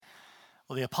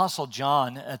Well, the Apostle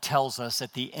John tells us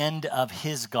at the end of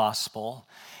his gospel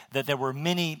that there were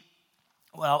many,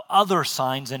 other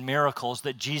signs and miracles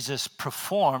that Jesus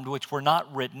performed which were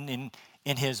not written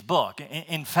in his book.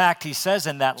 In fact, he says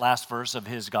in that last verse of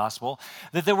his gospel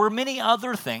that there were many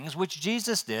other things which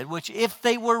Jesus did, which if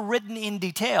they were written in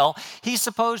detail, he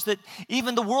supposed that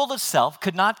even the world itself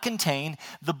could not contain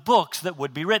the books that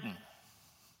would be written.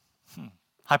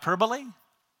 Hyperbole?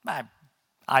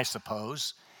 I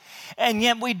suppose. And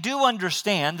yet we do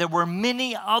understand there were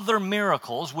many other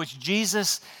miracles which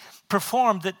Jesus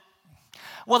performed that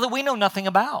we know nothing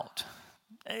about.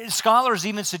 Scholars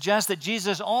even suggest that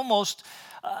Jesus almost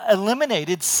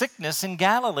eliminated sickness in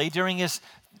Galilee during his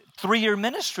 3-year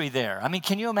ministry there. I mean,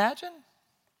 can you imagine?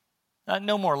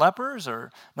 No more lepers,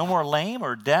 or no more lame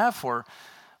or deaf or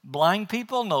blind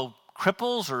people, no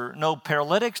cripples or no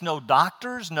paralytics, no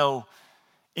doctors, no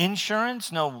insurance,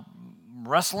 no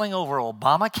wrestling over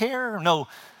Obamacare,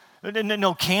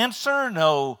 no cancer,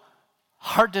 no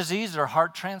heart disease or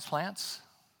heart transplants,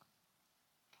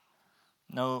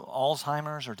 no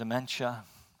Alzheimer's or dementia.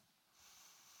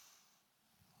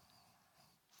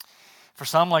 For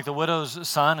some, like the widow's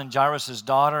son and Jairus'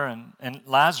 daughter and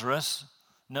Lazarus,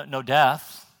 no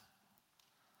death.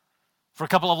 For a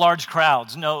couple of large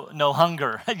crowds, no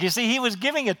hunger. You see, he was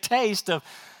giving a taste of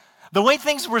the way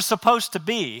things were supposed to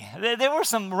be. There were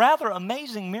some rather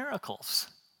amazing miracles.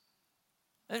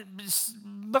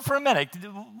 But for a minute,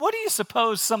 what do you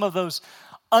suppose some of those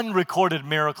unrecorded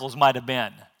miracles might have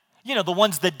been? You know, the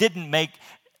ones that didn't make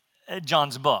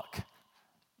John's book.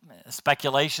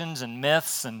 Speculations and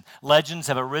myths and legends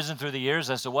have arisen through the years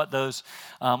as to what those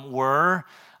were.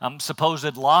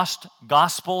 Supposed lost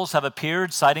gospels have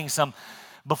appeared, citing some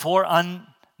before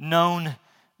unknown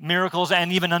miracles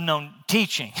and even unknown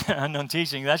teaching. Unknown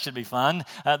teaching, that should be fun.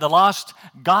 The lost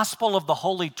Gospel of the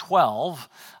Holy 12,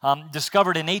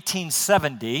 discovered in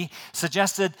 1870,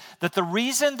 suggested that the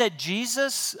reason that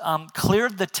Jesus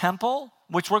cleared the temple,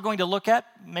 which we're going to look at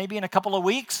maybe in a couple of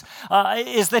weeks,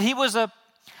 is that he was a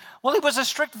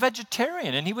strict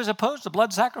vegetarian and he was opposed to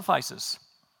blood sacrifices.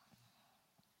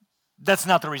 That's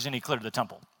not the reason he cleared the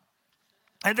temple.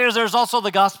 And there's also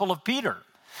the Gospel of Peter.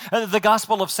 The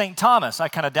Gospel of St. Thomas, I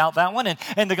kind of doubt that one,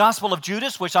 and the Gospel of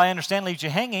Judas, which I understand leaves you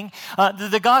hanging.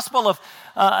 The Gospel of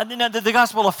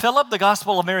Philip, the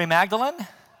Gospel of Mary Magdalene.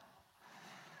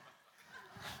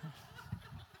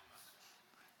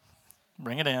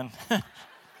 Bring it in.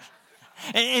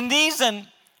 In these and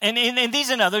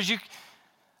others,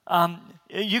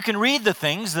 you can read the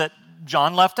things that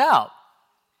John left out.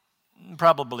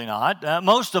 Probably not.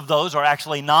 Most of those are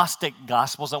actually Gnostic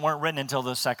Gospels that weren't written until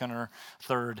the 2nd or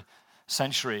 3rd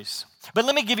centuries. But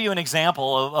let me give you an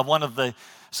example of one of the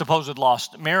supposed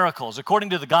lost miracles. According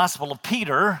to the Gospel of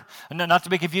Peter, not to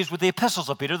be confused with the Epistles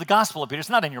of Peter, the Gospel of Peter, it's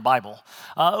not in your Bible.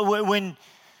 When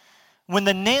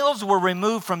the nails were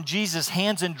removed from Jesus'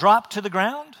 hands and dropped to the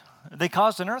ground, they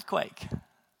caused an earthquake.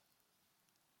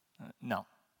 No.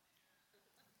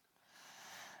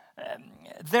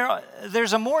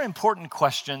 There's a more important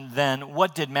question than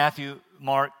what did Matthew,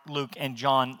 Mark, Luke, and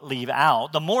John leave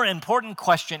out. The more important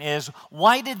question is,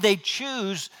 why did they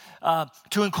choose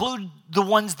to include the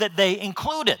ones that they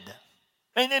included?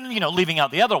 And leaving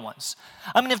out the other ones.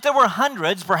 I mean, if there were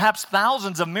hundreds, perhaps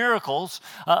thousands of miracles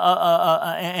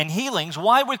and healings,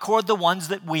 why record the ones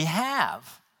that we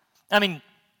have? I mean,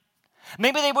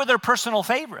 maybe they were their personal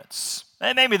favorites.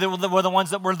 Maybe they were the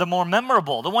ones that were the more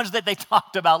memorable, the ones that they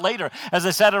talked about later as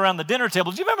they sat around the dinner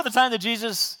table. Do you remember the time that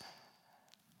Jesus...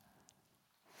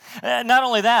 Not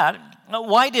only that,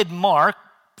 why did Mark,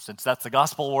 since that's the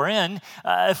gospel we're in,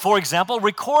 for example,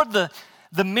 record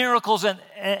the miracles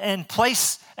and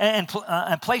place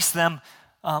them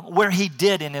where he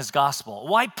did in his gospel?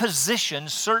 Why position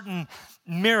certain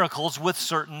miracles with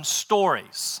certain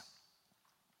stories?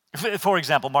 For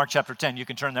example, Mark chapter 10, you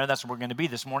can turn there, that's where we're going to be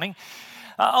this morning.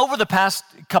 Over the past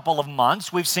couple of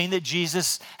months, we've seen that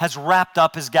Jesus has wrapped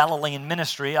up his Galilean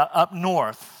ministry up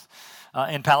north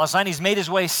in Palestine. He's made his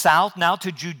way south now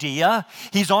to Judea.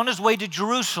 He's on his way to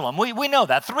Jerusalem. We know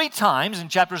that 3 times in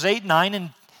chapters 8, 9, and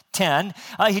 10.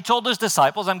 He told his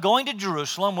disciples, I'm going to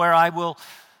Jerusalem where I will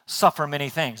suffer many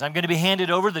things. I'm going to be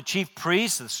handed over to the chief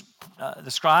priests,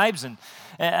 the scribes, and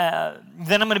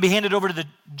then I'm going to be handed over to the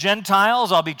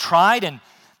Gentiles. I'll be tried and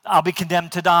I'll be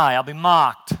condemned to die. I'll be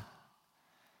mocked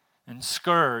and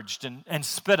scourged and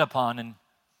spit upon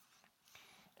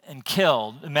and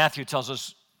killed. Matthew tells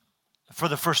us for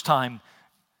the first time,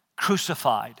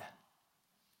 crucified.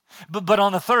 But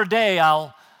on the 3rd day,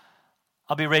 I'll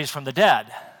be raised from the dead.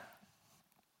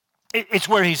 It's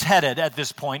where he's headed at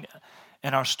this point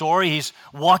in our story. He's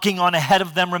walking on ahead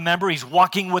of them, remember? He's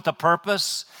walking with a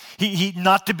purpose. He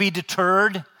not to be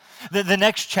deterred. The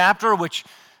next chapter, which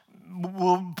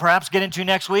we'll perhaps get into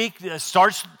next week,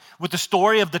 starts with the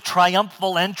story of the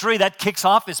triumphal entry. That kicks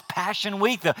off his Passion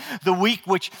Week, the week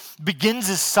which begins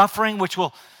his suffering, which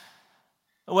will,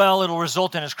 well, it'll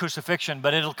result in his crucifixion,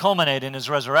 but it'll culminate in his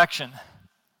resurrection.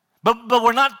 But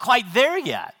we're not quite there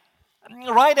yet.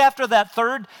 Right after that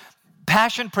third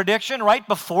Passion prediction, right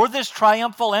before this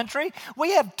triumphal entry,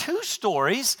 we have two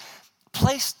stories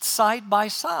placed side by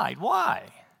side. Why?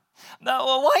 Now,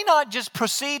 why not just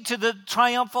proceed to the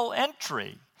triumphal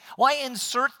entry? Why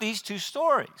insert these two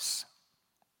stories?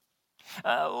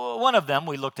 One of them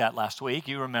we looked at last week.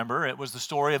 You remember, it was the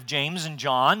story of James and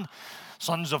John,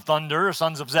 sons of thunder,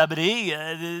 sons of Zebedee,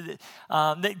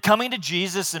 coming to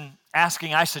Jesus and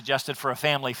asking, I suggested, for a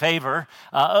family favor.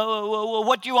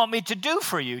 What do you want me to do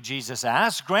for you, Jesus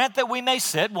asked. Grant that we may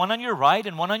sit, one on your right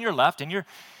and one on your left, in your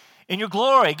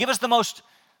glory. Give us the most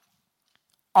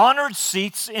honored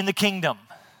seats in the kingdom.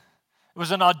 It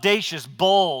was an audacious,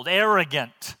 bold,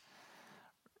 arrogant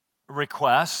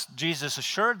request. Jesus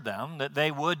assured them that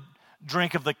they would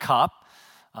drink of the cup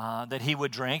that he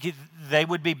would drink. They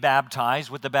would be baptized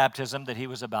with the baptism that he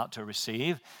was about to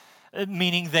receive,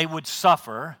 meaning they would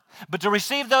suffer. But to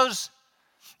receive those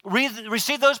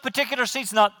particular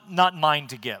seats, not mine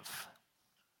to give.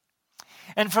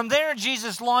 And from there,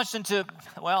 Jesus launched into,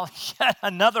 well, yet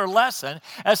another lesson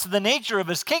as to the nature of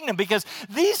his kingdom, because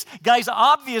these guys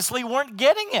obviously weren't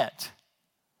getting it.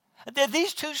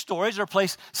 These two stories are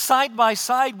placed side by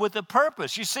side with a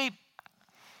purpose. You see,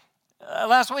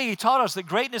 last week he taught us that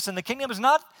greatness in the kingdom is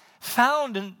not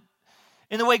found in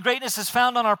the way greatness is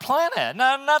found on our planet.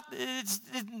 It's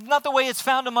not the way it's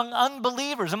found among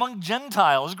unbelievers, among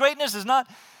Gentiles. Greatness is not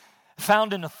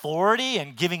found in authority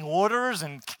and giving orders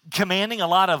and commanding a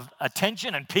lot of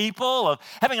attention and people, of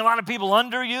having a lot of people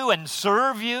under you and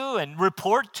serve you and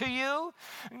report to you.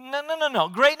 No.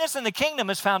 Greatness in the kingdom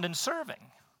is found in serving.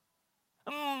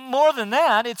 More than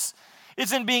that, it's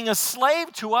in being a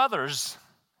slave to others.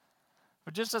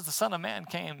 But just as the Son of Man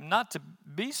came not to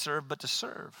be served, but to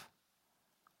serve,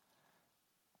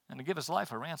 and to give his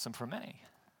life a ransom for many.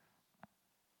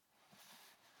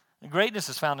 And greatness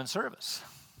is found in service,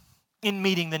 in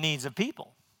meeting the needs of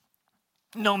people,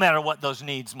 no matter what those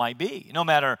needs might be, no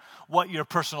matter what your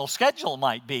personal schedule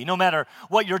might be, no matter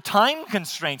what your time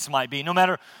constraints might be, no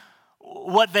matter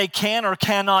what they can or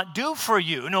cannot do for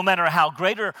you, no matter how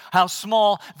great or how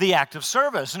small the act of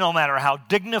service, no matter how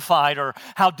dignified or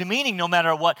how demeaning, no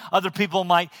matter what other people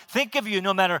might think of you,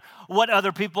 no matter what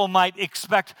other people might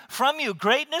expect from you.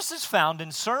 Greatness is found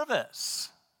in service.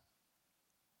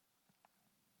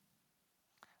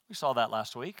 We saw that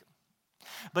last week.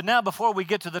 But now, before we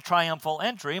get to the triumphal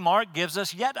entry, Mark gives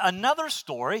us yet another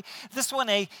story, this one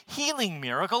a healing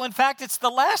miracle. In fact, it's the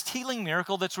last healing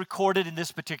miracle that's recorded in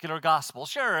this particular gospel.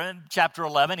 Sure, in chapter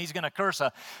 11, he's going to curse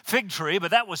a fig tree,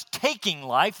 but that was taking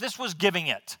life. This was giving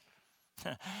it.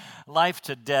 Life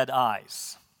to dead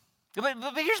eyes. But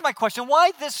here's my question.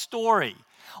 Why this story?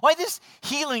 Why this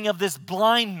healing of this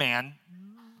blind man,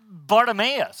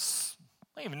 Bartimaeus?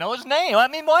 I don't even know his name. I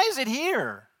mean, why is it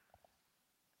here?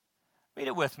 Read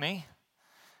it with me.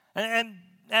 And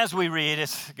as we read,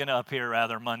 it's going to appear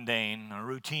rather mundane or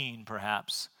routine,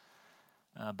 perhaps,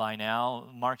 by now.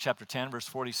 Mark chapter 10, verse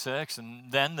 46. And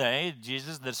then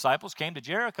Jesus, the disciples, came to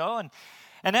Jericho.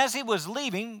 And as he was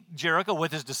leaving Jericho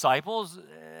with his disciples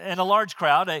and a large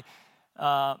crowd, a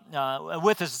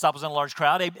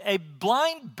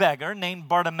blind beggar named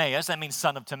Bartimaeus, that means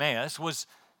son of Timaeus, was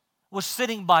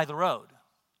sitting by the road.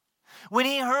 When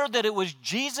he heard that it was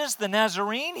Jesus the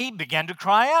Nazarene, he began to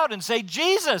cry out and say,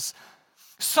 Jesus,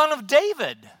 son of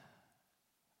David.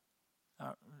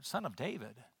 Son of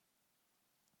David?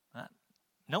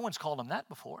 No one's called him that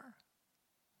before.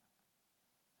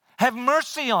 Have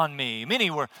mercy on me.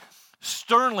 Many were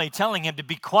sternly telling him to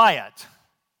be quiet.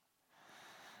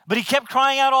 But he kept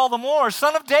crying out all the more,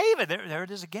 Son of David. There it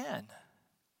is again.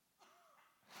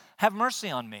 Have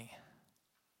mercy on me.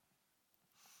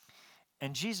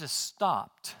 And Jesus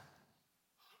stopped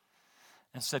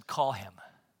and said, call him.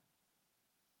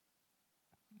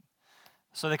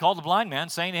 So they called the blind man,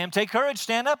 saying to him, take courage,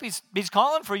 stand up, he's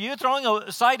calling for you. Throwing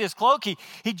aside his cloak,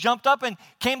 he jumped up and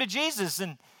came to Jesus.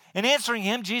 And answering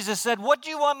him, Jesus said, what do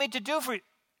you want me to do for you?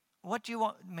 What do you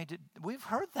want me to do? We've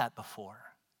heard that before.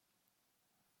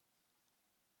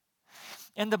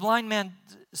 And the blind man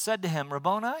said to him,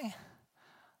 Rabboni,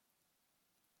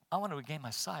 I want to regain my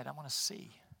sight. I want to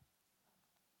see.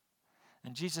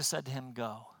 And Jesus said to him,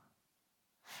 go.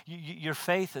 Your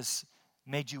faith has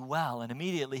made you well. And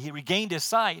immediately he regained his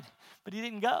sight, but he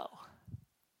didn't go.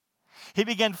 He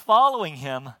began following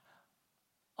him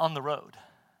on the road,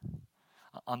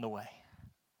 on the way.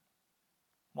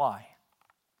 Why?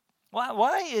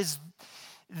 Why is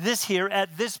this here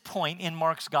at this point in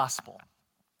Mark's gospel?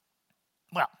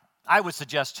 Well, I would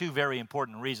suggest two very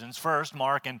important reasons. First,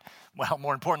 Mark and, well,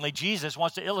 more importantly, Jesus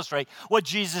wants to illustrate what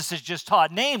Jesus has just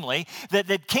taught, namely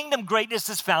that kingdom greatness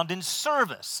is found in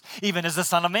service, even as the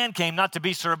Son of Man came not to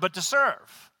be served but to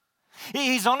serve.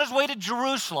 He's on his way to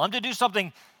Jerusalem to do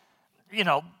something,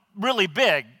 really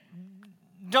big.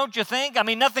 Don't you think? I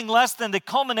mean, nothing less than the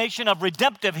culmination of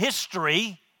redemptive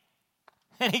history.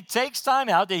 And he takes time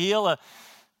out to heal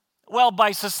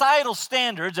by societal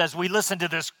standards, as we listen to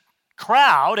this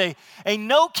crowd, a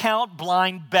no-count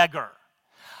blind beggar.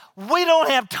 We don't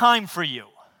have time for you.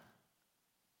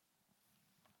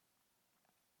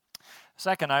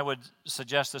 Second, I would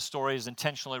suggest this story is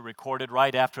intentionally recorded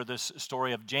right after this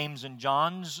story of James and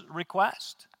John's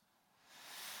request,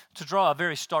 to draw a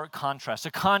very stark contrast,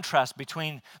 a contrast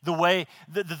between the way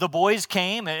the boys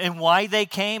came and why they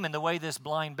came and the way this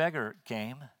blind beggar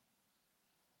came,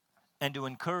 and to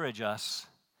encourage us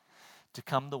to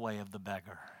come the way of the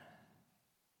beggar.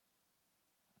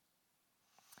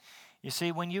 You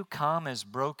see, when you come as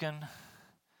broken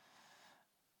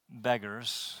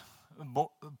beggars,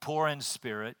 poor in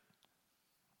spirit,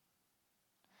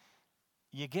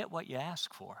 you get what you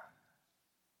ask for.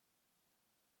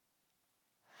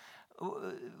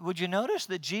 Would you notice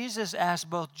that Jesus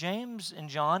asked both James and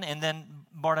John and then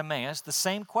Bartimaeus the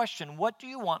same question, what do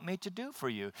you want me to do for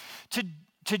you?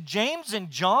 To James and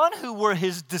John, who were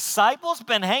his disciples,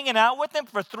 been hanging out with him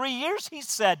for 3 years, he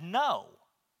said no.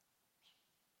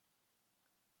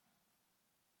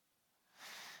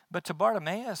 But to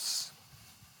Bartimaeus,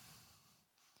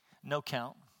 no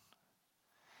count,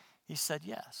 he said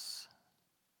yes.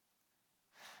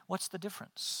 What's the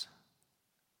difference?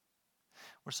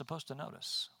 We're supposed to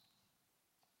notice.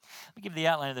 Let me give you the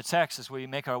outline of the text as we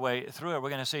make our way through it. We're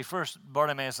going to see first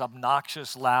Bartimaeus'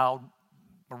 obnoxious, loud,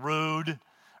 rude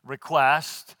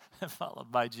request,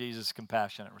 followed by Jesus'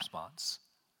 compassionate response.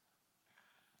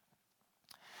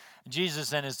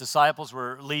 Jesus and his disciples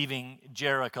were leaving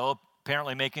Jericho,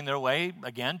 apparently making their way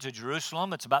again to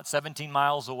Jerusalem. It's about 17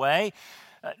 miles away.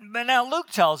 But now Luke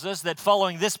tells us that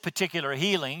following this particular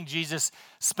healing, Jesus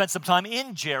spent some time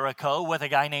in Jericho with a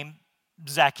guy named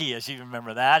Zacchaeus, you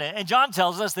remember that. And John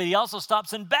tells us that he also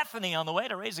stops in Bethany on the way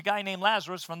to raise a guy named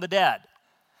Lazarus from the dead.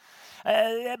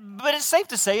 But it's safe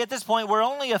to say at this point we're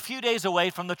only a few days away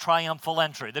from the triumphal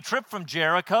entry. The trip from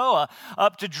Jericho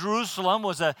up to Jerusalem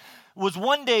was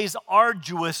 1 day's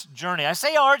arduous journey. I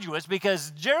say arduous because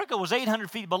Jericho was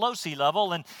 800 feet below sea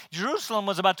level and Jerusalem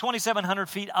was about 2,700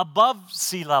 feet above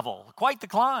sea level. Quite the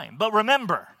climb. But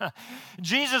remember,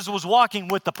 Jesus was walking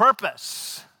with the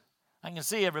purpose. I can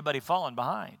see everybody falling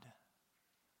behind.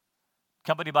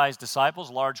 Accompanied by his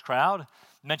disciples, large crowd.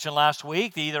 Mentioned last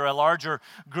week, either a larger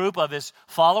group of his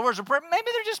followers, or maybe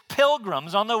they're just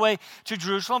pilgrims on their way to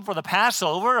Jerusalem for the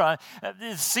Passover.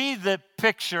 See the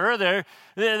picture.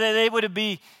 They would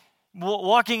be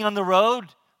walking on the road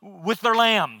with their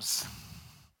lambs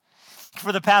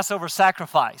for the Passover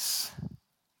sacrifice.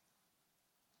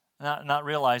 Not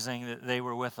realizing that they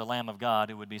were with the Lamb of God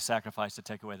who would be sacrificed to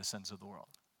take away the sins of the world.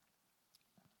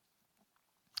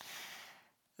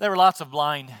 There were lots of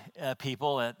blind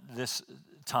people at this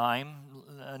time,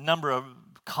 a number of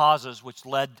causes which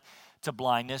led to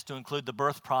blindness, to include the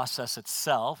birth process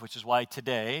itself, which is why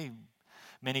today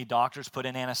many doctors put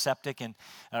in antiseptic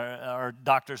or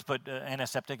doctors put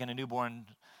antiseptic in a newborn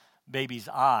baby's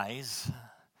eyes.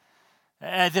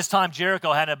 At this time,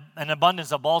 Jericho had an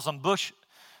abundance of balsam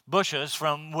bushes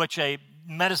from which a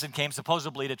medicine came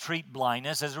supposedly to treat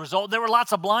blindness. As a result, there were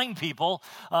lots of blind people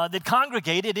that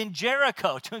congregated in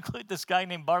Jericho, to include this guy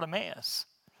named Bartimaeus.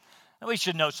 And we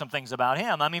should note some things about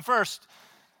him. I mean, first,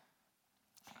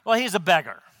 he's a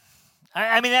beggar.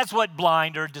 I mean, that's what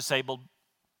blind or disabled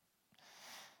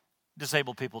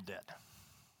people did.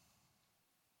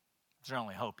 It's their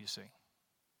only hope, you see,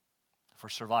 for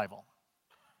survival.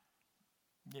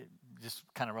 Just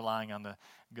kind of relying on the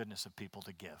goodness of people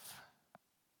to give.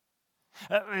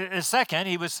 Second,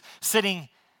 he was sitting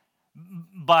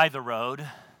by the road.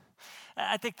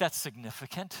 I think that's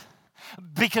significant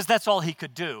because that's all he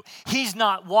could do. He's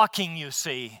not walking, you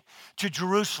see, to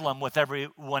Jerusalem with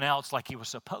everyone else like he was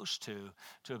supposed to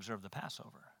observe the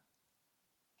Passover.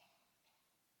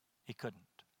 He couldn't.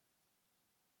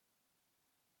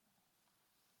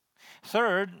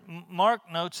 Third, Mark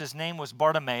notes his name was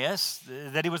Bartimaeus,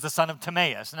 that he was the son of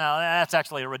Timaeus. Now, that's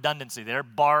actually a redundancy there.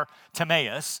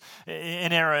 Bar-Timaeus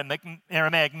in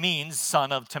Aramaic means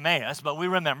son of Timaeus, but we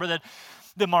remember that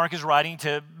Mark is writing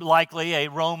to likely a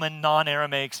Roman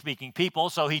non-Aramaic speaking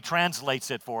people, so he translates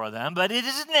it for them. But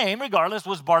his name, regardless,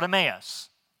 was Bartimaeus.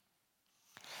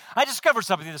 I discovered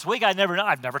something this week. I've never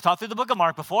taught through the book of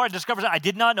Mark before. I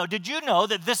did not know. Did you know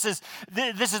that this is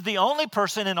the only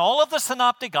person in all of the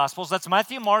synoptic gospels, that's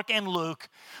Matthew, Mark, and Luke,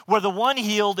 where the one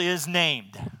healed is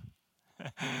named?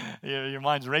 Your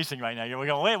mind's racing right now. You're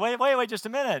going, wait, just a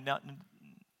minute. No,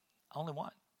 only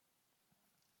one.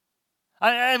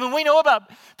 I mean, we know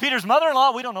about Peter's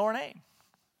mother-in-law. We don't know her name.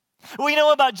 We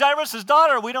know about Jairus'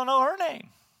 daughter. We don't know her name.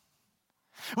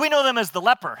 We know them as the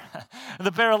leper,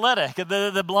 the paralytic,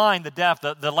 the blind, the deaf,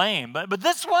 the lame. But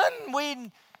this one,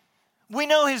 we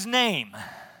know his name. And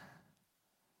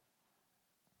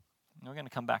we're going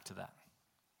to come back to that.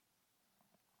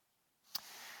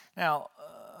 Now,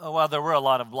 while there were a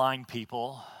lot of blind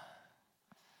people,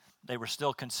 they were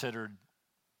still considered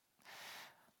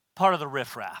part of the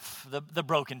riffraff, the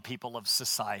broken people of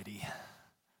society.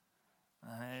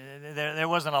 There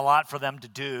wasn't a lot for them to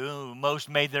do. Most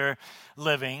made their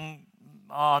living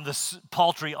on the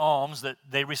paltry alms that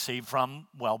they received from,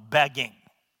 begging.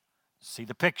 See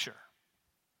the picture.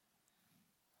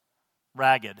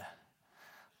 Ragged,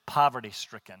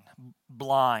 poverty-stricken,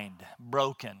 blind,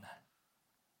 broken,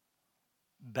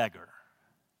 beggar,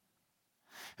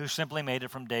 who simply made it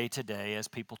from day to day as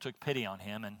people took pity on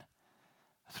him and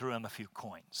threw him a few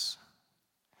coins.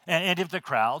 And if the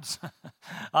crowds,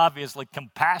 obviously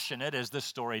compassionate as this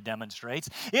story demonstrates,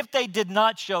 if they did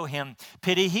not show him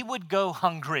pity, he would go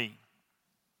hungry,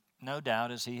 no doubt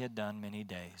as he had done many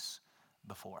days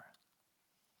before.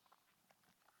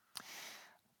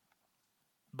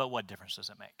 But what difference does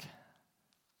it make?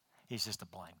 He's just a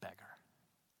blind beggar.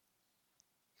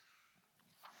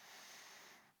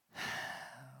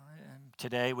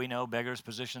 Today we know beggars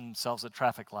position themselves at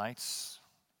traffic lights.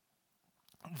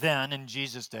 Then, in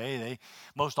Jesus' day, they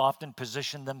most often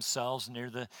positioned themselves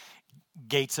near the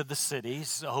gates of the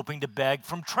cities, hoping to beg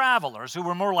from travelers who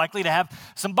were more likely to have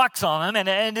some bucks on them.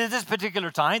 And at this particular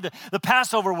time, the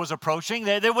Passover was approaching.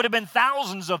 There would have been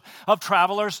thousands of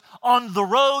travelers on the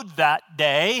road that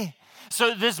day.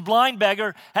 So this blind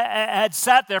beggar had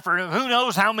sat there for who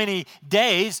knows how many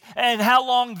days, and how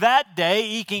long that day,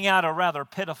 eking out a rather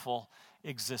pitiful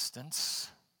existence,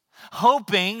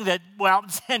 hoping that,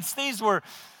 since these were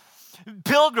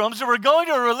pilgrims who were going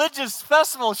to a religious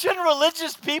festival, shouldn't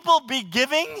religious people be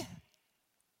giving?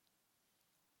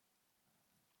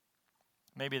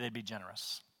 Maybe they'd be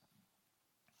generous.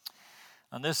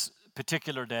 On this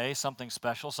particular day, something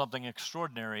special, something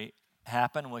extraordinary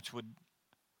happened, which would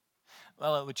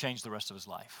change the rest of his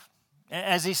life.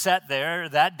 As he sat there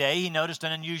that day, he noticed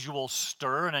an unusual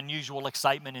stir, an unusual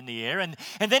excitement in the air. And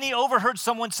then he overheard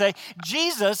someone say,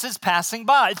 Jesus is passing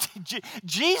by.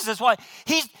 Jesus, why?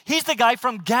 He's the guy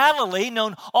from Galilee,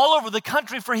 known all over the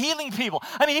country for healing people.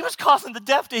 I mean, he was causing the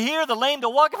deaf to hear, the lame to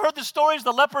walk. I've heard the stories,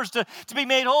 the lepers to be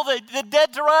made whole, the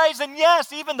dead to rise, and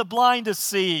yes, even the blind to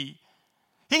see.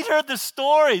 He'd heard the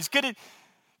stories. Could it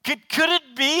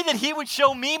be that he would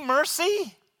show me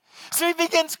mercy? So he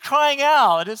begins crying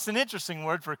out. It's an interesting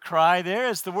word for cry there.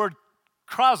 It's the word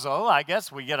krazo. I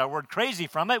guess we get our word crazy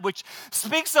from it, which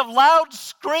speaks of loud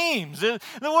screams. The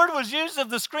word was used of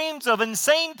the screams of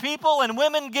insane people and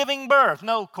women giving birth.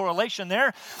 No correlation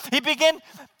there. He began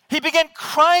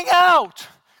crying out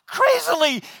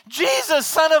crazily, Jesus,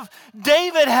 son of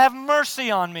David, have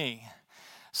mercy on me.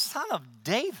 Son of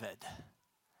David?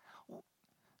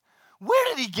 Where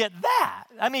did he get that?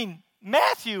 I mean,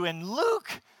 Matthew and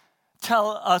Luke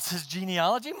tell us his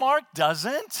genealogy. Mark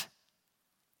doesn't.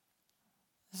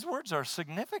 His words are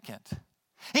significant.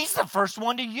 He's the first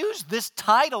one to use this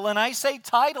title, and I say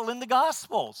title in the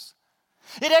Gospels.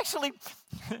 It actually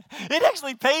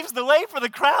paves the way for the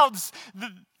crowds,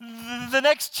 the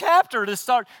next chapter, to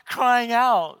start crying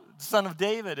out, Son of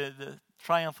David, the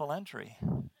triumphal entry.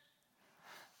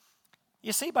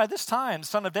 You see, by this time,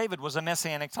 Son of David was a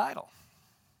messianic title.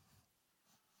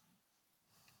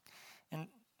 And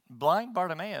blind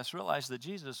Bartimaeus realized that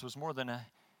Jesus was more than a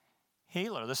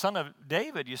healer. The Son of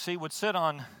David, you see, would sit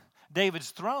on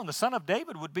David's throne. The Son of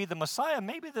David would be the Messiah.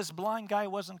 Maybe this blind guy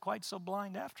wasn't quite so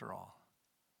blind after all.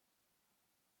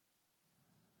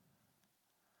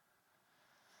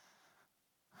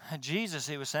 Jesus,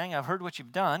 he was saying, I've heard what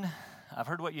you've done. I've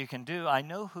heard what you can do. I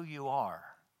know who you are.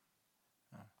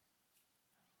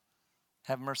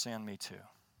 Have mercy on me too.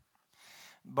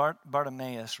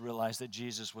 Bartimaeus realized that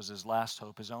Jesus was his last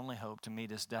hope, his only hope to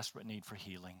meet his desperate need for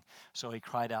healing. So he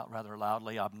cried out rather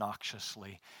loudly,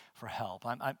 obnoxiously for help.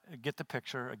 I get the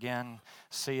picture again,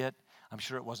 see it. I'm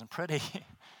sure it wasn't pretty.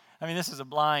 I mean, this is a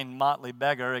blind, motley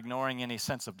beggar ignoring any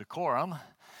sense of decorum,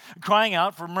 crying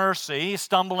out for mercy,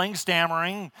 stumbling,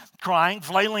 stammering, crying,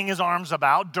 flailing his arms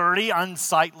about, dirty,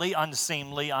 unsightly,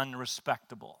 unseemly,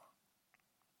 unrespectable.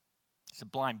 He's a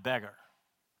blind beggar.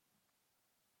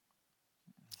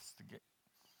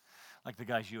 Like the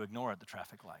guys you ignore at the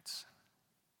traffic lights.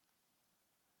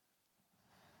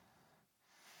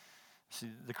 See,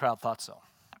 the crowd thought so.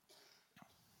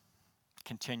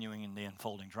 Continuing in the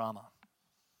unfolding drama.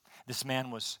 This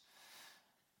man was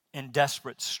in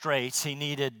desperate straits. He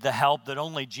needed the help that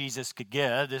only Jesus could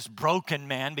give. This broken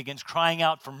man begins crying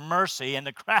out for mercy, and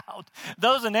the crowd,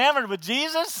 those enamored with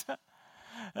Jesus,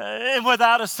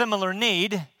 without a similar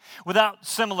need, without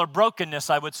similar brokenness,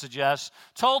 I would suggest,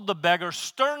 told the beggar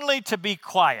sternly to be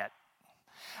quiet.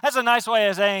 That's a nice way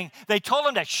of saying they told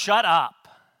him to shut up.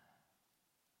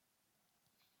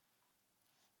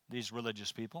 These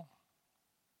religious people.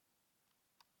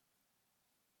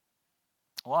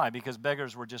 Why? Because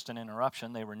beggars were just an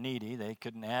interruption. They were needy. They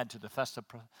couldn't add to the festive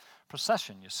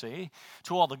procession, you see,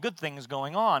 to all the good things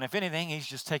going on. If anything, he's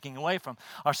just taking away from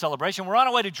our celebration. We're on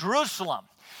our way to Jerusalem,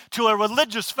 to a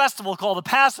religious festival called the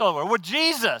Passover, with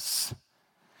Jesus.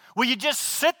 Will you just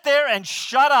sit there and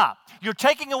shut up? You're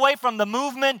taking away from the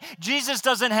movement. Jesus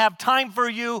doesn't have time for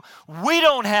you. We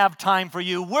don't have time for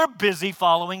you. We're busy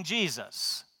following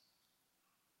Jesus.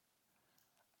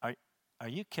 Are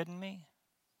you kidding me?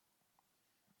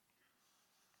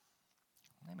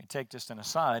 Let me take just an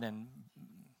aside and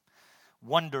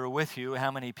wonder with you how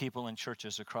many people in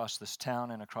churches across this town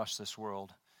and across this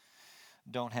world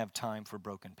don't have time for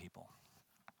broken people.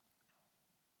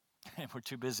 And we're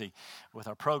too busy with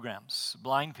our programs.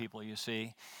 Blind people, you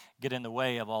see, get in the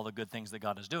way of all the good things that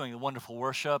God is doing. The wonderful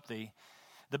worship, the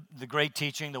great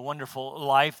teaching, the wonderful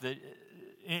life that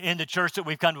in the church that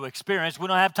we've come to experience. We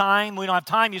don't have time. We don't have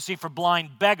time, you see, for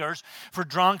blind beggars, for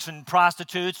drunks and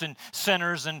prostitutes and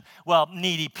sinners and, well,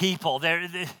 needy people.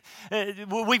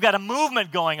 We've got a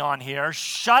movement going on here.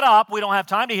 Shut up. We don't have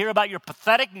time to hear about your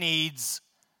pathetic needs.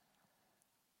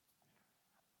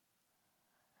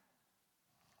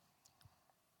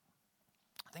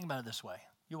 Think about it this way.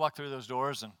 You walk through those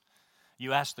doors and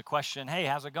you ask the question, hey,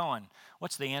 how's it going?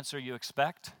 What's the answer you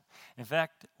expect? In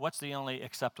fact, what's the only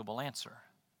acceptable answer?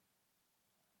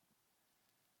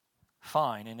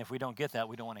 Fine, and if we don't get that,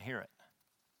 we don't want to hear it.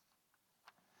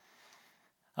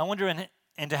 I wonder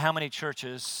into how many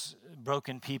churches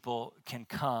broken people can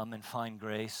come and find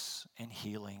grace and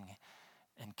healing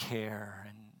and care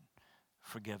and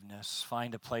forgiveness.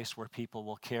 Find a place where people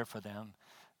will care for them,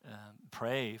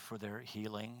 pray for their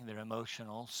healing, their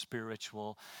emotional,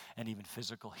 spiritual, and even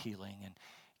physical healing, and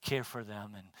care for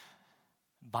them and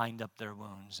bind up their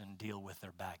wounds and deal with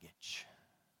their baggage.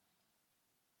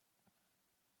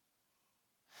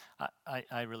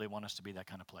 I really want us to be that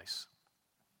kind of place.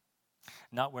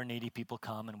 Not where needy people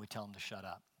come and we tell them to shut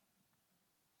up.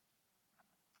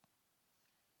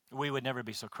 We would never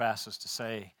be so crass as to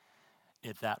say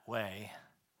it that way,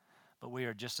 but we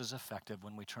are just as effective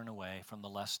when we turn away from the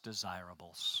less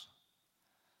desirables.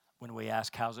 When we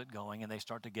ask, how's it going? And they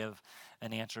start to give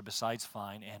an answer besides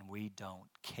fine, and we don't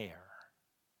care.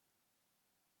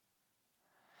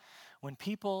 When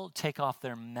people take off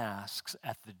their masks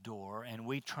at the door and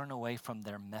we turn away from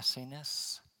their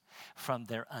messiness, from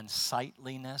their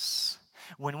unsightliness,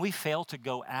 when we fail to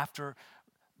go after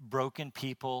broken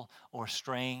people or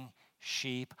straying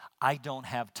sheep, I don't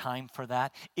have time for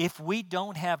that. If we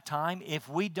don't have time, if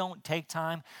we don't take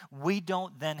time, we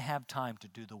don't then have time to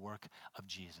do the work of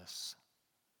Jesus.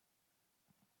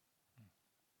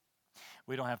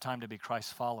 We don't have time to be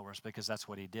Christ's followers because that's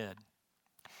what he did.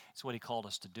 It's what he called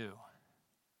us to do.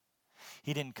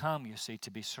 He didn't come, you see,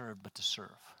 to be served, but to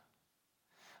serve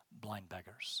blind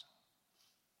beggars.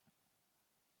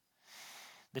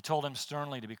 They told him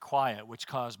sternly to be quiet, which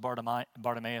caused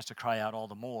Bartimaeus to cry out all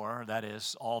the more. That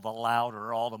is, all the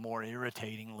louder, all the more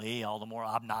irritatingly, all the more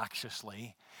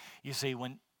obnoxiously. You see,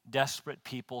 when desperate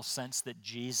people sense that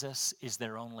Jesus is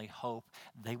their only hope,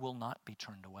 they will not be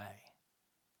turned away.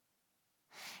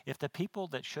 If the people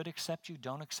that should accept you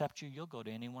don't accept you, you'll go to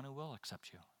anyone who will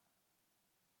accept you.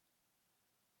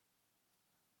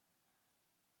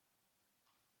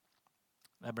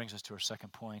 That brings us to our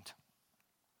second point.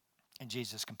 In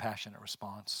Jesus' compassionate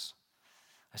response.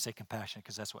 I say compassionate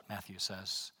because that's what Matthew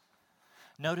says.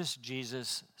 Notice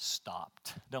Jesus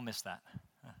stopped. Don't miss that.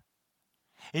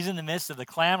 He's in the midst of the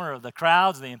clamor of the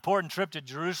crowds, the important trip to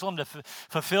Jerusalem to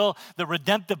fulfill the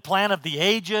redemptive plan of the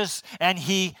ages, and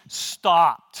he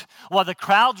stopped. While the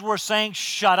crowds were saying,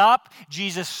 "Shut up,"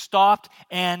 Jesus stopped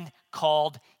and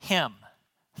called him.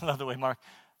 I love the way Mark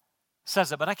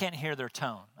says it, but I can't hear their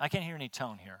tone. I can't hear any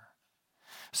tone here.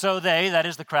 So they, that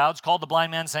is the crowds, called the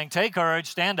blind man, saying, "Take courage,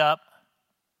 stand up.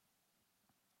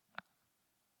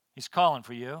 He's calling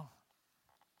for you."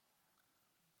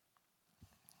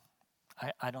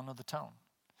 I don't know the tone.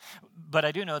 But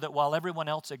I do know that while everyone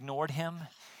else ignored him,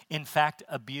 in fact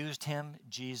abused him,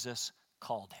 Jesus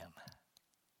called him.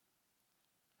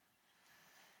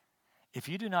 If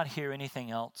you do not hear anything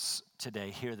else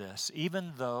today, hear this.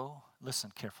 Even though,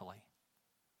 listen carefully,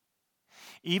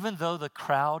 even though the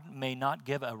crowd may not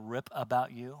give a rip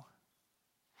about you,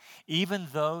 even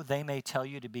though they may tell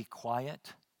you to be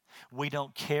quiet, we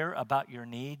don't care about your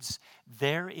needs,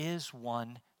 there is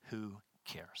one who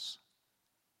cares.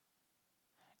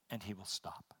 And he will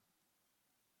stop.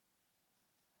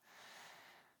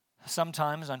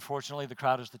 Sometimes, unfortunately, the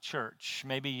crowd is the church.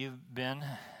 Maybe you've been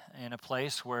in a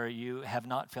place where you have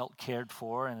not felt cared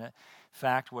for, and in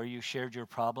fact, where you shared your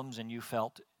problems and you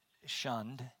felt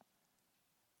shunned.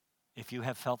 If you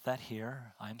have felt that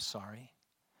here, I'm sorry.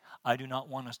 I do not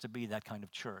want us to be that kind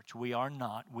of church. We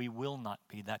will not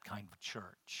be that kind of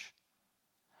church.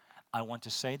 I want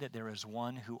to say that there is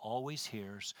one who always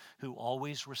hears, who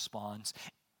always responds.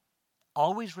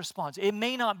 Always responds. It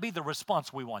may not be the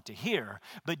response we want to hear,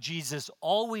 but Jesus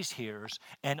always hears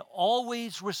and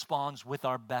always responds with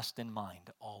our best in mind,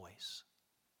 always.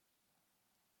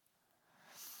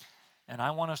 And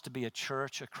I want us to be a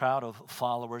church, a crowd of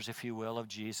followers, if you will, of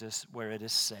Jesus, where it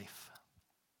is safe,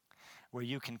 where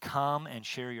you can come and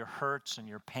share your hurts and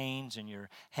your pains and your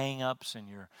hang-ups and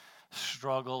your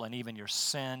struggle and even your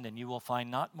sin, and you will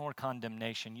find not more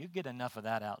condemnation. You get enough of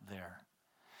that out there.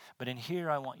 But in here,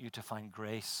 I want you to find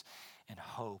grace and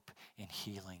hope and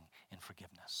healing and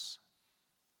forgiveness.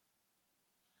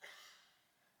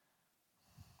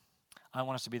 I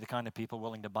want us to be the kind of people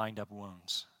willing to bind up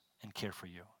wounds and care for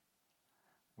you.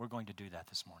 We're going to do that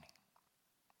this morning.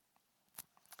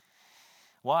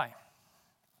 Why?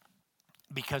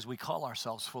 Because we call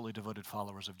ourselves fully devoted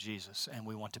followers of Jesus, and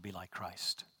we want to be like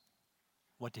Christ.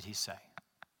 What did he say?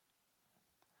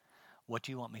 What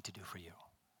do you want me to do for you?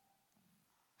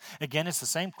 Again, it's the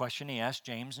same question he asked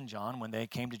James and John when they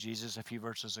came to Jesus a few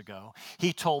verses ago.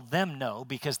 He told them no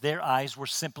because their eyes were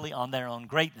simply on their own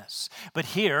greatness. But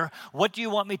here, what do you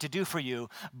want me to do for you?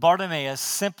 Bartimaeus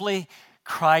simply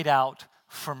cried out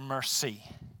for mercy.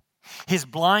 His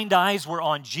blind eyes were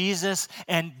on Jesus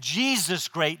and Jesus'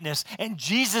 greatness and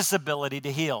Jesus' ability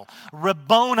to heal.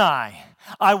 Rabboni,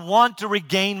 I want to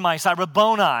regain my sight.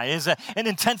 Rabboni is an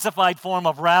intensified form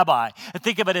of rabbi.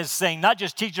 Think of it as saying not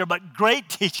just teacher, but great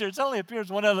teacher. It only appears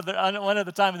one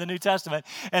other time in the New Testament.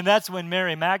 And that's when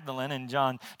Mary Magdalene in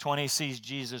John 20 sees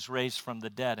Jesus raised from the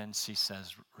dead and she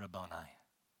says, Rabboni,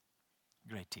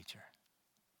 great teacher.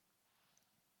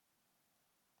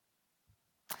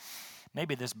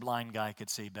 Maybe this blind guy could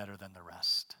see better than the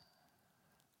rest.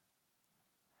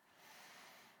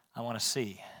 I want to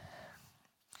see.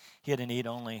 He had a need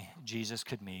only Jesus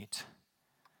could meet.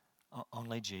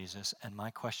 Only Jesus. And my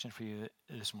question for you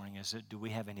this morning is, do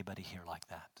we have anybody here like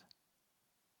that?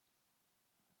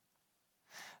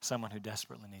 Someone who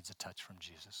desperately needs a touch from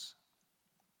Jesus.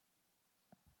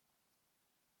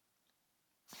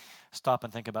 Stop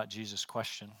and think about Jesus'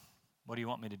 question. What do you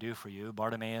want me to do for you?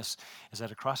 Bartimaeus is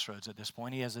at a crossroads at this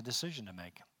point. He has a decision to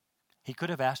make. He could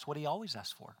have asked what he always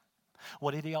asked for.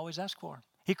 What did he always ask for?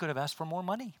 He could have asked for more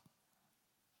money.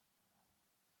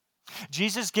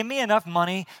 Jesus, give me enough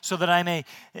money so that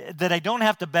I don't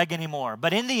have to beg anymore.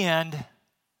 But in the end,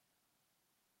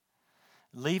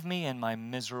 leave me in my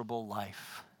miserable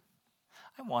life.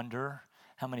 I wonder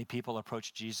how many people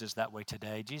approach Jesus that way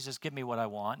today. Jesus, give me what I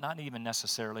want, not even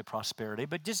necessarily prosperity,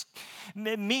 but just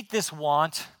meet this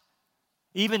want,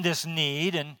 even this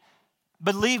need,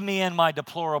 but leave me in my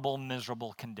deplorable,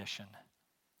 miserable condition.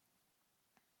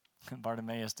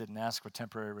 Bartimaeus didn't ask for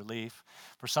temporary relief,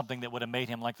 for something that would have made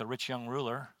him like the rich young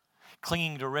ruler,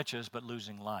 clinging to riches but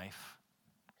losing life.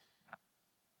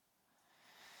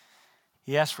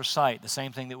 He asked for sight, the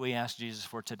same thing that we ask Jesus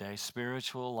for today,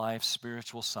 spiritual life,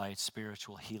 spiritual sight,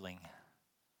 spiritual healing.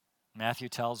 Matthew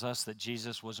tells us that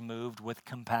Jesus was moved with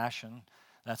compassion.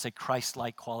 That's a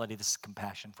Christ-like quality, this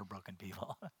compassion for broken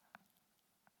people.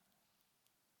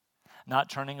 Not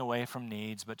turning away from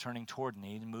needs, but turning toward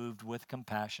need, moved with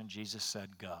compassion, Jesus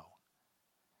said, go.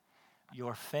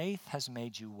 Your faith has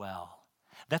made you well.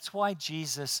 That's why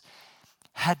Jesus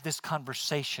had this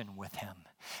conversation with him.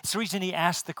 It's the reason he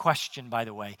asked the question, by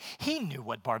the way. He knew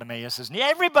what Bartimaeus' need.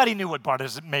 Everybody knew what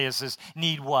Bartimaeus'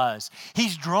 need was.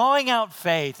 He's drawing out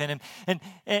faith. And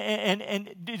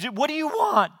what do you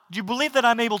want? Do you believe that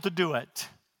I'm able to do it?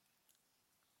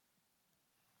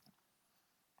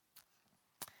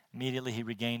 Immediately he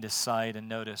regained his sight, and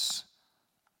notice,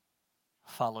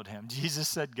 followed him. Jesus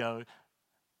said, go.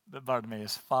 But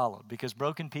Bartimaeus followed, because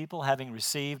broken people, having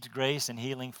received grace and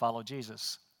healing, follow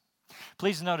Jesus.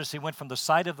 Please notice he went from the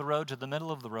side of the road to the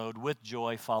middle of the road with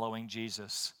joy, following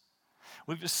Jesus.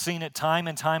 We've just seen it time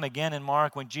and time again in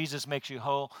Mark. When Jesus makes you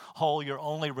whole, your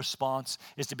only response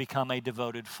is to become a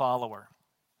devoted follower.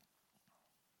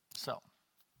 So,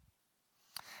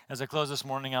 as I close this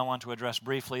morning, I want to address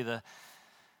briefly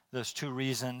those two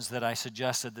reasons that I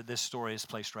suggested that this story is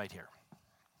placed right here.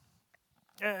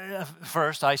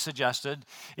 First, I suggested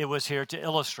it was here to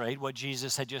illustrate what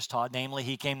Jesus had just taught, namely,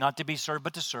 he came not to be served,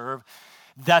 but to serve.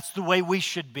 That's the way we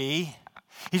should be.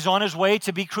 He's on his way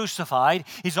to be crucified.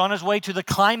 He's on his way to the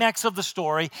climax of the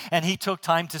story, and he took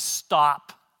time to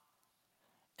stop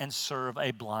and serve a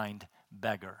blind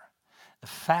beggar. The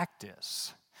fact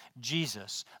is,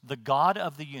 Jesus, the God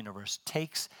of the universe,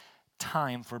 takes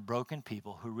time for broken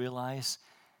people who realize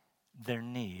their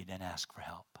need and ask for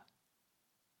help.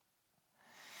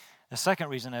 The second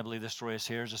reason I believe this story is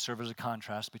here is to serve as a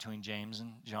contrast between James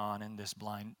and John and this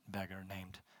blind beggar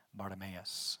named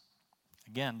Bartimaeus.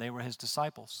 Again, they were his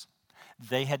disciples.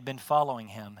 They had been following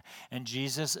him. And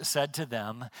Jesus said to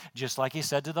them, just like he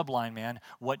said to the blind man,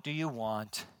 "What do you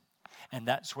want?" And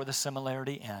that's where the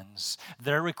similarity ends.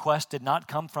 Their request did not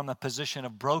come from a position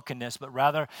of brokenness, but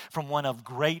rather from one of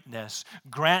greatness.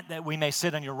 Grant that we may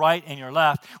sit on your right and your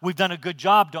left. We've done a good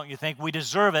job, don't you think? We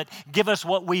deserve it. Give us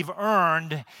what we've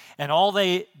earned. And all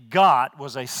they got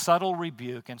was a subtle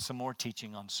rebuke and some more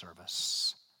teaching on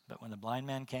service. But when the blind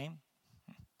man came,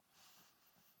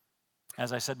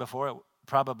 as I said before, it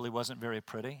probably wasn't very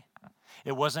pretty.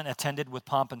 It wasn't attended with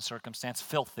pomp and circumstance,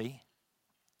 filthy.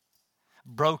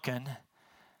 Broken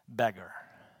beggar.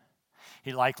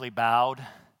 He likely bowed,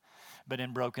 but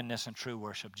in brokenness and true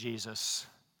worship, Jesus,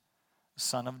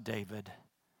 Son of David,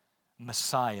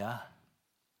 Messiah,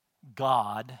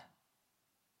 God,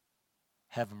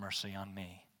 have mercy on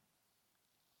me.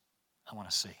 I want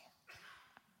to see.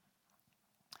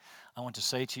 I want to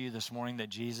say to you this morning that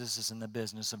Jesus is in the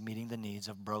business of meeting the needs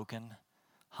of broken,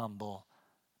 humble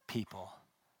people.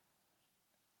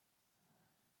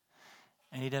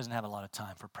 And he doesn't have a lot of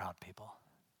time for proud people.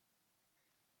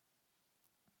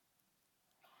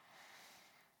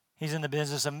 He's in the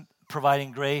business of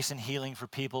providing grace and healing for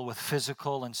people with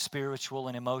physical and spiritual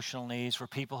and emotional needs, for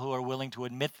people who are willing to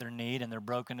admit their need and their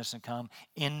brokenness and come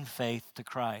in faith to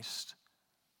Christ.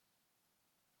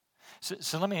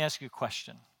 So let me ask you a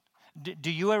question. Do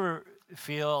you ever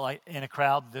feel like in a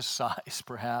crowd this size,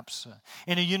 perhaps,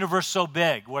 in a universe so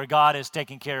big where God is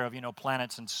taking care of,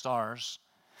 planets and stars,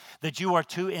 that you are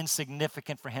too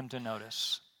insignificant for him to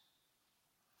notice?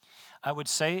 I would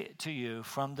say to you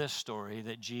from this story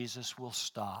that Jesus will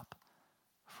stop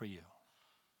for you.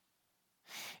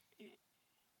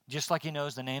 Just like he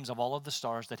knows the names of all of the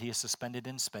stars that he has suspended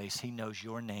in space, he knows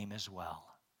your name as well.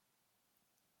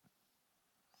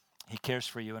 He cares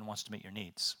for you and wants to meet your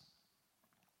needs.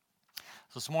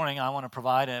 So this morning, we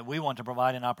want to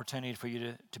provide an opportunity for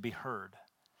you to be heard.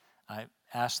 I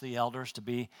asked the elders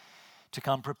to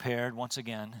come prepared once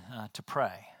again to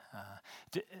pray.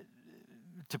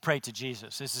 To pray to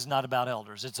Jesus. This is not about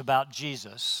elders. It's about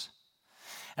Jesus.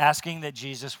 Asking that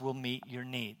Jesus will meet your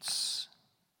needs.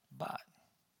 But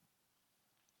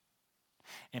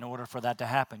in order for that to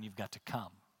happen, you've got to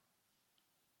come.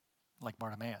 Like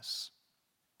Bartimaeus.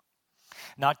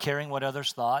 Not caring what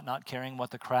others thought, not caring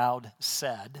what the crowd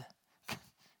said.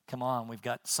 Come on, we've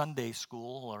got Sunday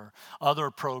school or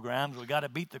other programs. We've got to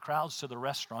beat the crowds to the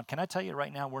restaurant. Can I tell you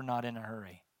right now, we're not in a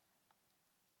hurry.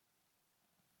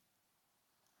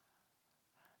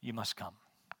 You must come.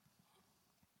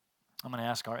 I'm going to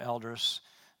ask our elders,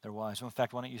 their wives. In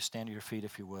fact, why don't you stand to your feet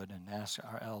if you would and ask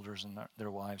our elders and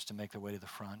their wives to make their way to the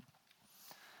front.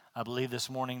 I believe this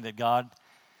morning that God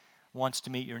wants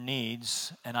to meet your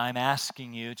needs, and I'm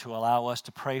asking you to allow us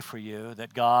to pray for you,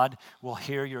 that God will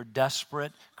hear your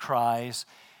desperate cries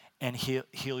and heal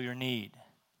your need,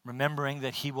 remembering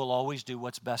that he will always do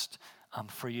what's best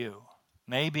for you.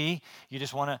 Maybe you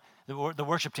just want to, the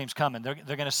worship team's coming. They're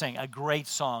going to sing a great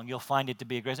song. You'll find it to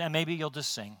be a great song. And maybe you'll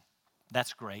just sing.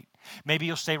 That's great. Maybe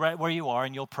you'll stay right where you are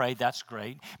and you'll pray. That's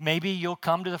great. Maybe you'll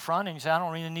come to the front and you say, I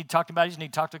don't really need to talk to anybody. I just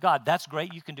need to talk to God. That's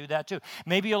great. You can do that too.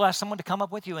 Maybe you'll ask someone to come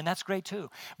up with you, and that's great too.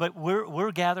 But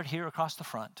we're gathered here across the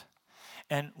front.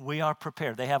 and we are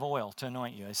prepared. They have oil to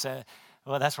anoint you. I said,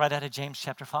 well, that's right out of James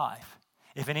chapter 5.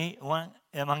 If anyone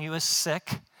among you is sick,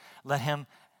 let him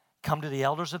come to the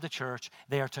elders of the church.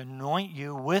 They are to anoint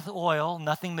you with oil,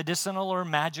 nothing medicinal or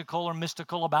magical or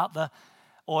mystical about the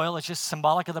oil. It's just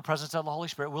symbolic of the presence of the Holy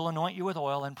Spirit. We'll anoint you with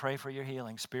oil and pray for your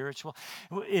healing. Spiritual.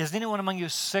 Is anyone among you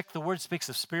sick? The word speaks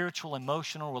of spiritual,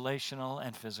 emotional, relational,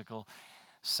 and physical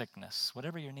sickness.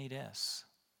 Whatever your need is.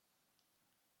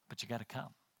 But you got to come.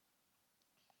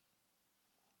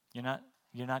 You're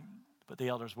not, but the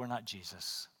elders, we're not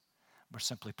Jesus. We're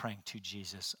simply praying to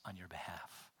Jesus on your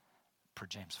behalf, per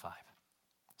James 5.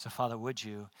 So, Father, would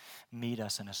you meet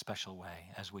us in a special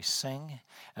way as we sing,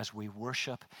 as we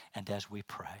worship, and as we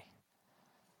pray.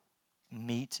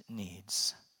 Meet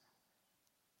needs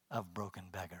of broken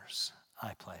beggars,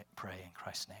 I pray in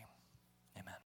Christ's name. Amen.